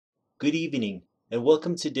Good evening, and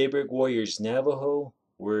welcome to Daybreak Warriors Navajo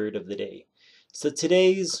Word of the Day. So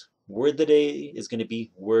today's Word of the Day is going to be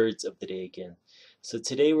Words of the Day again. So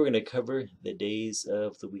today we're going to cover the days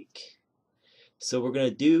of the week. So we're going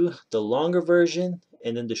to do the longer version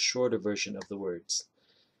and then the shorter version of the words.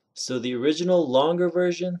 So the original longer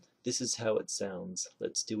version, this is how it sounds.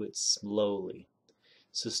 Let's do it slowly.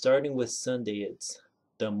 So starting with Sunday, it's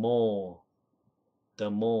Damóo,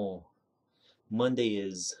 Damóo. Monday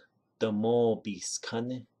is Damóo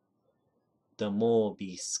Biiskání, Damóo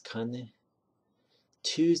Biiskání.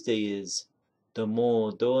 Tuesday is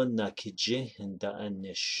Damóo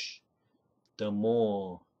Nida'iiníísh,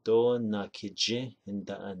 Damóo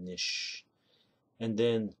Nida'iiníísh. And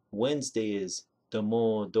then Wednesday is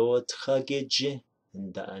Damóo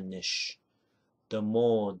Nida'iiníísh,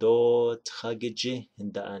 Damóo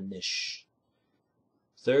Nida'iiníísh.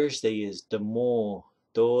 Thursday is Damóo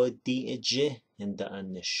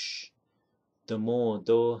Nida'iiníísh, Damóo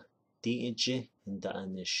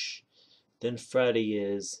Nida'iiníísh. Then Friday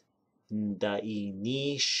is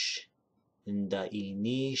Nida'iiníísh,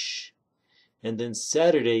 Nida'iiníísh. And then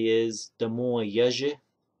Saturday is Damóo,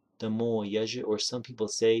 or some people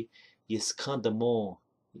say Yiská,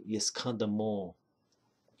 Yiská.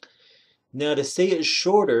 Now to say it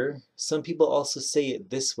shorter, some people also say it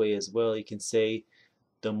this way as well. You can say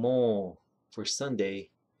Damóo for Sunday,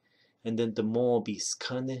 and then Damóo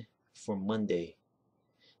Biiskání for Monday,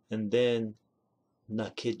 and then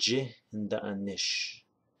Naaki Nida'iinísh,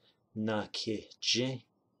 Naaki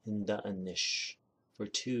Nida'iinísh for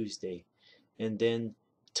Tuesday, and then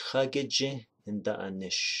Tágí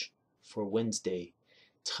Nida'iinísh for Wednesday,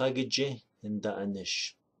 Tágí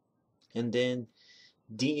Nida'iinísh, and then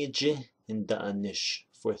Nida'iinísh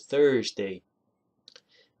for Thursday,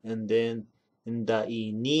 and then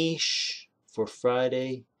Nida'iiníísh for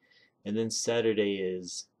Friday, and then Saturday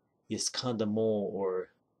is Yiská or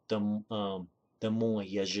Damóo.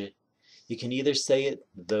 You can either say it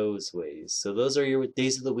those ways. So those are your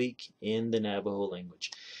days of the week in the Navajo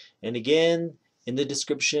language. And again, in the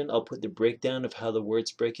description, I'll put the breakdown of how the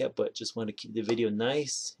words break out, but just want to keep the video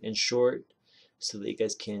nice and short so that you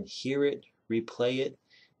guys can hear it, replay it,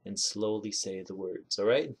 and slowly say the words. All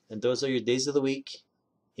right? And those are your days of the week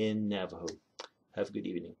in Navajo. Have a good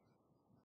evening.